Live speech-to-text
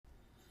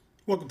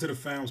Welcome to the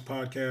Founds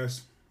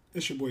Podcast.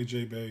 It's your boy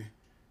J Bay.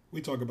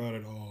 We talk about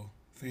it all: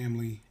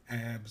 family,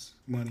 abs,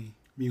 money,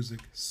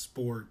 music,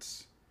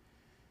 sports.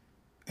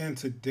 And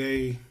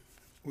today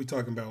we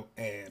talking about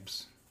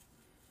abs.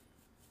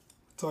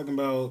 Talking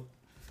about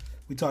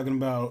we talking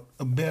about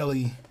a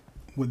belly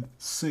with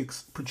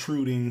six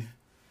protruding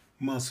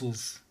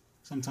muscles,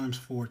 sometimes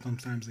four,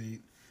 sometimes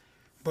eight,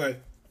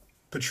 but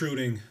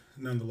protruding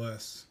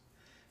nonetheless.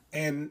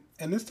 And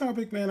this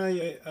topic, man,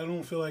 I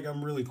don't feel like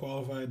I'm really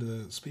qualified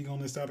to speak on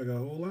this topic a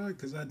whole lot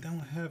because I don't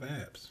have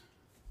abs,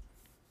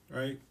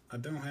 right? I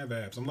don't have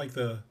abs. I'm like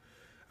the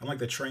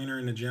trainer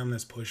in the gym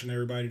that's pushing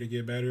everybody to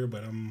get better,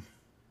 but I'm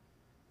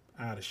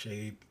out of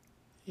shape.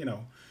 You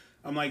know,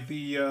 I'm like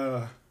the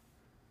uh,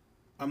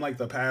 I'm like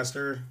the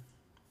pastor,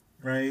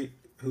 right?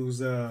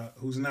 Who's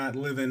not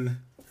living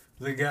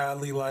the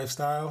godly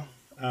lifestyle,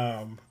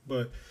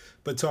 but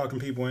talking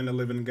people into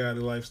living the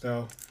godly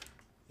lifestyle.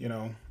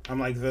 I'm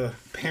like the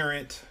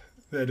parent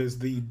that is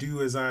the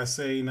do as I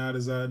say, not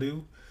as I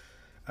do.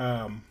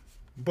 Um,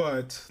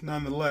 but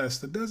nonetheless,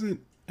 that doesn't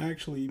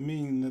actually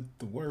mean that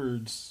the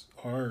words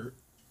are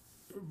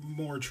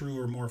more true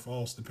or more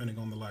false depending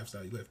on the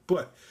lifestyle you live.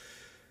 But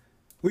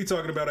we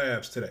talking about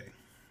abs today,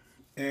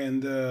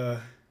 and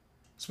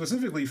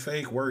specifically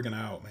fake working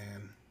out,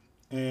 man.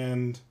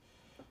 And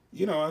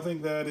I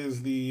think that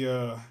is the.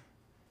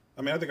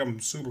 I think I'm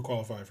super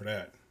qualified for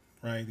that,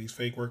 right? These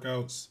fake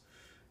workouts.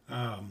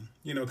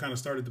 Kind of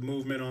started the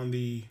movement on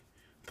the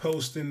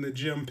posting the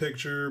gym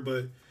picture,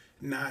 but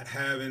not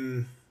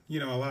having a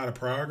lot of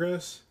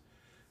progress,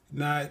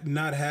 not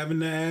having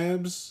the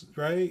abs,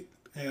 right?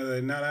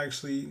 And not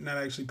actually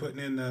putting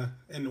in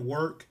the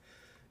work.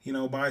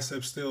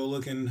 Biceps still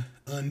looking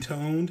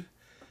untoned.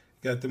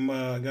 Got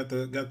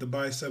the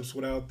biceps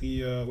without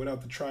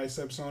the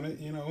triceps on it.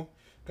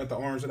 Got the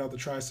arms without the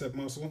tricep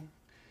muscle.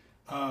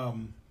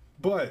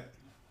 But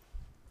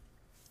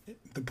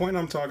the point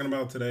I'm talking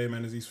about today,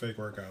 man, is these fake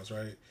workouts,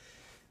 right?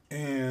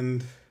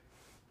 And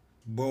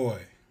boy,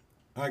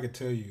 I could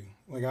tell you,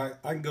 like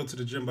I can go to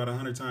the gym about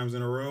 100 times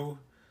in a row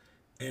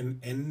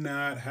and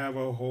not have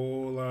a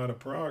whole lot of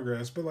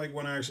progress. But like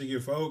when I actually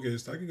get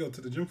focused, I could go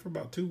to the gym for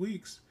about 2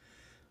 weeks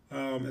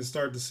and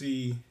start to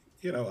see,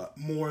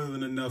 more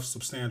than enough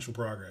substantial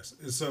progress.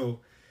 And so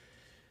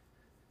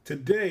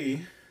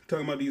today,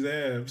 talking about these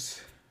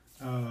abs,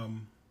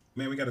 man,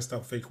 we got to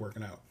stop fake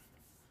working out,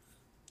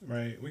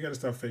 right? We got to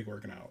stop fake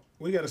working out.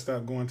 We got to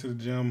stop going to the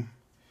gym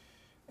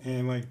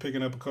and like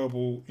picking up a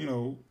couple,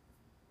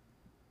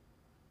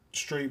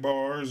 straight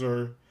bars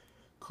or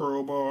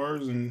curl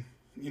bars and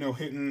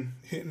hitting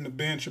the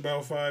bench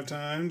about 5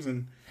 times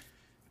and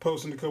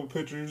posting a couple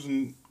pictures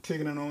and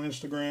kicking it on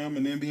Instagram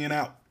and then being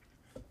out.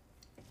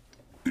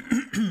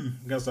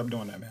 Gotta stop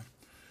doing that, man.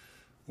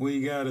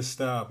 We gotta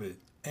stop it.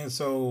 And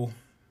so,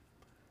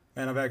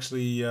 man, I've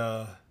actually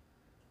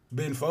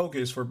been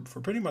focused for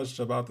pretty much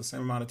about the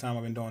same amount of time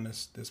I've been doing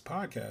this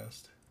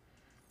podcast.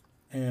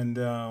 And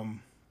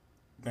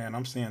man,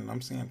 I'm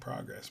seeing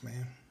progress,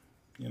 man.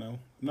 I'm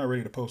not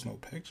ready to post no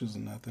pictures or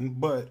nothing,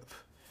 but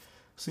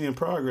seeing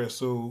progress.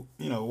 So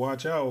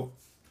watch out,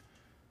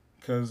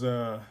 cause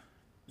I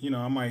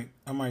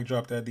might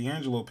drop that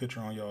D'Angelo picture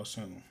on y'all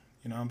soon.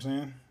 You know what I'm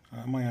saying?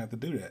 I might have to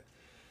do that,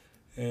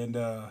 and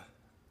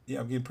yeah,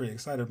 I'm getting pretty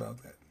excited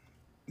about that.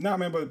 Nah,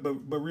 man,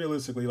 but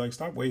realistically, like,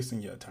 stop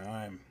wasting your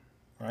time,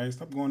 right?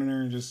 Stop going in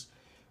there and just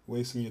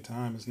wasting your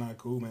time. It's not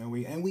cool, man.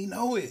 We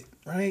know it,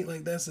 right?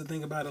 Like that's the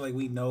thing about it. Like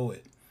we know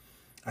it.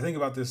 I think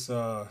about this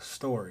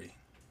story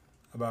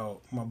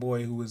about my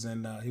boy who was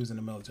in he was in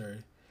the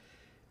military,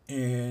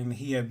 and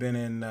he had been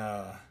in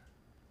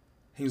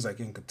he was like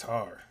in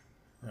Qatar,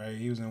 right?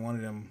 He was in one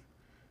of them.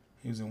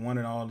 He was in one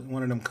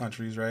of them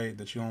countries, right,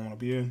 that you don't want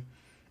to be in,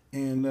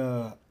 and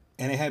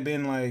and it had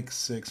been like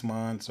 6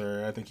 months,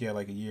 or I think he had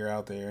like a year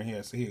out there. He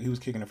was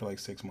kicking it for like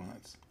 6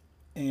 months,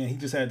 and he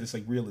just had this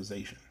like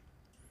realization.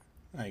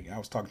 Like I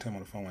was talking to him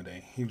on the phone one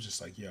day. He was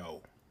just like,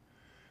 "Yo,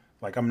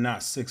 like I'm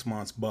not 6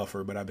 months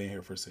buffer, but I've been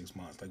here for 6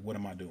 months. Like what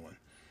am I doing?"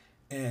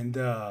 And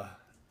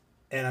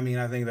and I mean,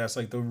 I think that's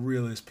like the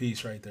realest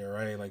piece right there,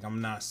 right? Like I'm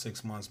not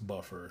 6 months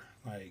buffer.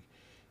 Like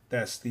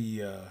that's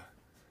the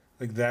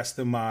that's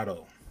the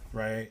motto,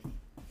 right?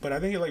 But I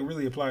think it like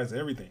really applies to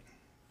everything.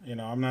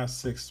 I'm not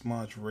 6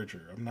 months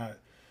richer. I'm not,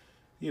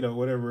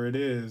 whatever it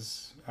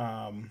is.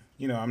 I'm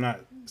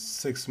not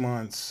 6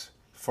 months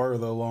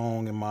further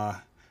along in my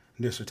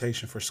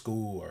dissertation for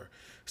school, or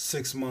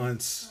 6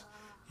 months,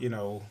 you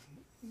know,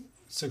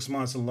 6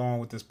 months along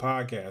with this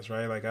podcast,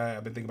 right? Like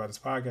I've been thinking about this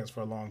podcast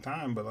for a long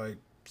time, but like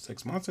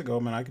 6 months ago,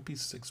 man, I could be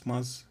 6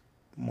 months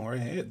more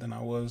ahead than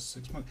I was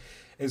 6 months.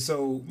 And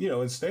so,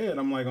 instead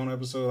I'm like on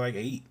episode like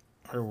 8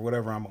 or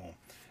whatever I'm on.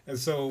 And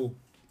so,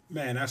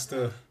 man, that's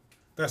the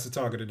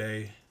talk of the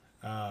day.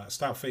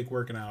 Stop fake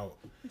working out.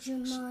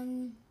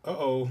 Juman.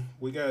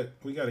 We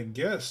got a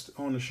guest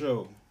on the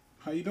show.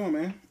 How you doing,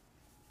 man?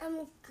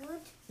 I'm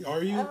good.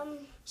 Are you?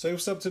 Say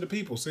what's up to the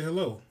people. Say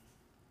hello.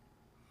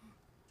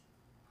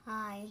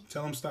 Hi.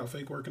 Tell them stop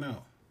fake working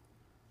out.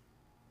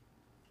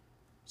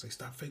 Say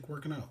stop fake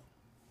working out.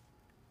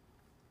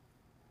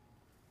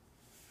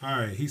 All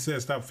right. He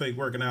said stop fake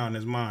working out in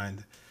his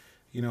mind.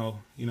 You know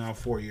how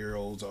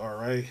 4-year-olds are,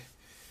 right?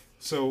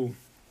 So,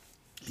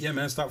 yeah,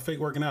 man, stop fake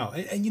working out.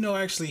 And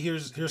actually,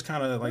 here's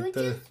kind of like You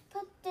the. just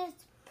put this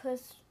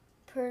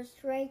purse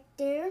right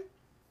there.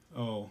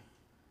 Oh,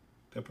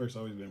 that purse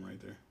always been right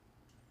there.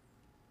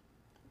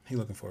 He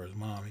looking for his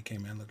mom. He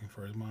came in looking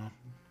for his mom.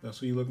 That's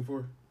who you looking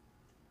for?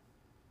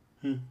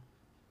 You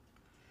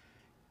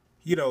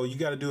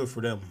got to do it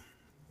for them,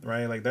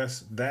 right? Like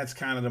that's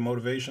kind of the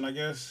motivation, I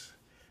guess.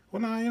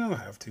 Well, no, you don't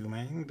have to,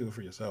 man. You can do it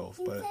for yourself,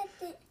 He's but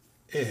at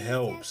it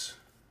helps.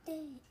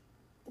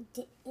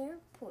 the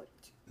airport.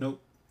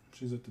 Nope,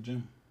 she's at the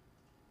gym.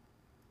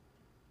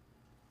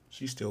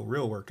 She's still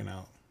real working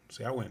out.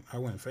 See, I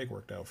went fake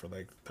worked out for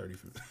like 30,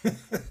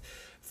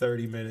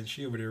 30 minutes.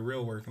 She over there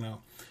real working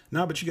out.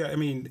 No, but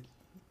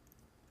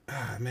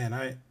man,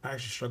 I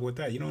actually struggle with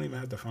that. You don't even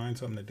have to find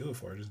something to do it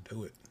for. Just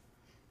do it,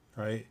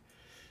 right?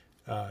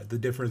 The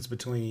difference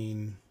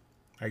between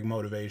like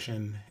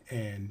motivation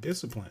and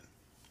discipline,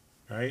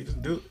 right?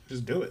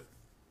 Just do it,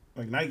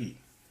 like Nike.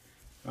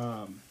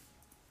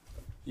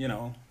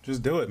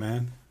 Just do it,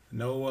 man.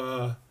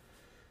 No,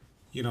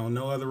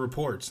 no other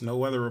reports. No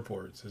weather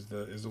reports is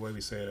the way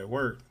we say it at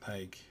work.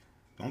 Like,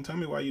 don't tell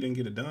me why you didn't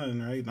get it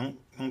done, right?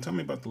 Don't tell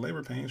me about the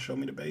labor pains. Show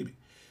me the baby.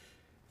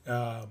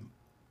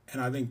 And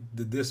I think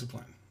the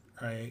discipline,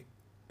 right?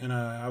 And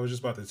I was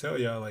just about to tell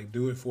y'all, like,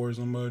 do it for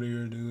somebody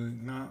or do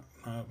it not.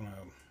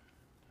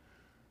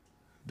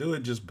 Do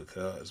it just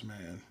because,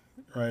 man.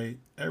 Right?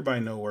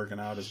 Everybody know working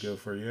out is good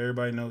for you.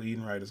 Everybody know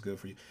eating right is good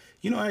for you.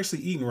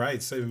 Actually eating right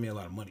is saving me a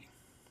lot of money,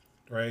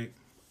 right?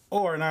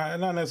 Or not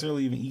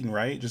necessarily even eating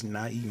right, just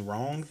not eating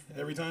wrong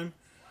every time.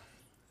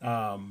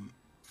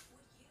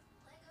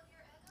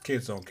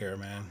 Kids don't care,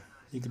 man.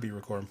 You could be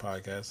recording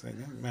podcasts.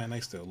 Man, they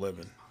still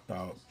living.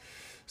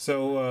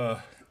 So,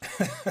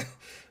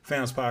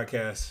 Fams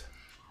Podcast,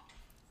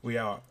 we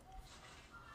out.